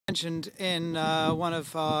Mentioned in one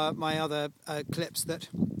of my other clips that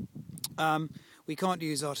we can't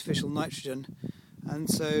use artificial nitrogen, and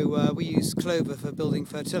so we use clover for building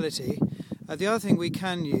fertility. The other thing we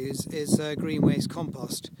can use is green waste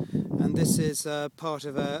compost, and this is part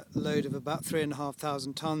of a load of about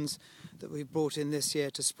 3,500 tonnes that we've brought in this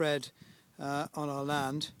year to spread on our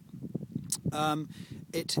land.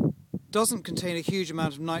 It doesn't contain a huge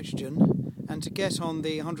amount of nitrogen, and to get on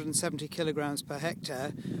the 170 kilograms per hectare,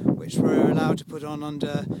 which we're allowed to put on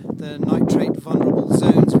under the nitrate vulnerable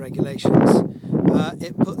zones regulations,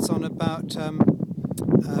 it puts on about,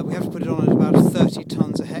 we have to put it on at about 30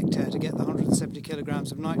 tonnes a hectare to get the 170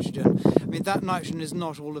 kilograms of nitrogen. I mean, that nitrogen is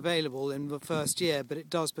not all available in the first year, but it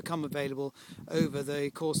does become available over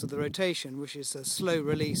the course of the rotation, which is a slow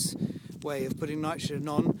release way of putting nitrogen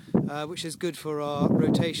on, which is good for our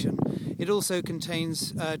rotation. It also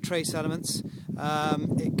contains trace elements.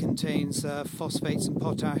 It contains phosphates and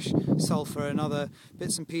potash, sulfur and other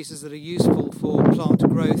bits and pieces that are useful for plant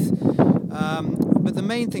growth. But the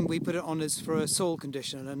main thing we put it on is for a soil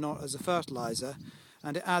conditioner and not as a fertilizer,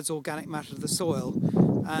 and it adds organic matter to the soil.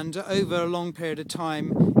 And over a long period of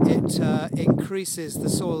time it increases the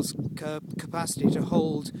soil's capacity to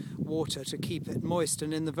hold water, to keep it moist.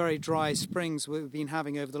 And in the very dry springs we've been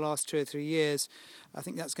having over the last 2 or 3 years, I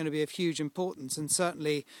think that's going to be of huge importance. And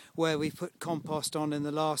certainly where we put compost on in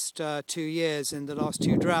the last 2 years, in the last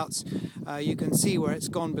 2 droughts, you can see where it's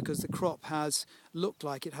gone, because the crop has looked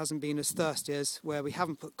like it hasn't been as thirsty as where we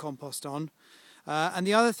haven't put compost on. And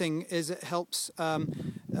the other thing is it helps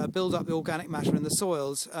build up the organic matter in the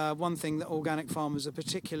soils. One thing that organic farmers are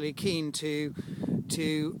particularly keen to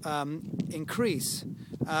increase.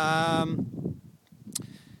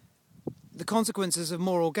 The consequences of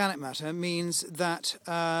more organic matter means that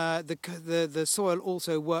the soil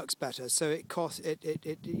also works better, so it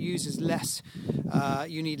uses less.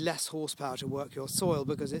 You need less horsepower to work your soil,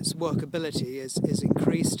 because its workability is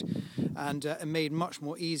increased and made much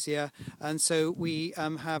more easier, and so we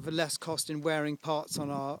have less cost in wearing parts on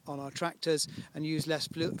our tractors and use less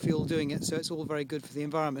fuel doing it. So it's all very good for the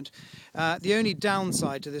environment. The only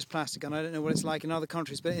downside to this plastic, and I don't know what it's like in other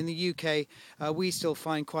countries, but in the UK we still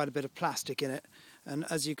find quite a bit of plastic in it. And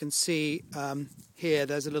as you can see here,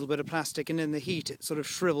 there's a little bit of plastic, and in the heat it sort of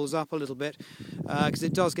shrivels up a little bit, because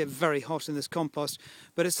it does get very hot in this compost.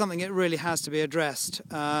 But it's something that really has to be addressed,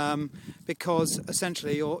 because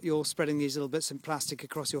essentially you're spreading these little bits of plastic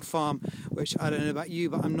across your farm, which I don't know about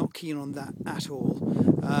you, but I'm not keen on that at all.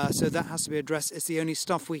 So that has to be addressed. It's the only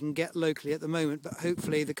stuff we can get locally at the moment, but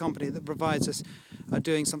hopefully the company that provides us are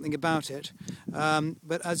doing something about it.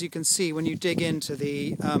 But as you can see, when you dig into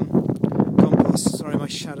the sorry, my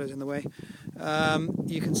shadow's in the way.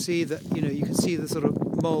 You can see that, you can see the sort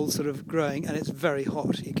of mold sort of growing, and it's very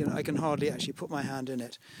hot. I can hardly actually put my hand in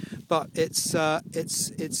it, but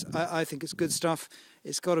I think it's good stuff.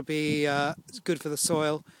 It's got to be it's good for the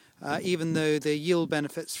soil, even though the yield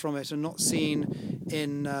benefits from it are not seen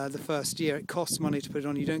in the first year. It costs money to put it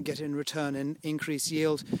on. You don't get it in return in increased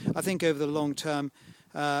yield. I think over the long term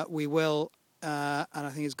we will, and I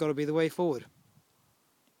think it's got to be the way forward.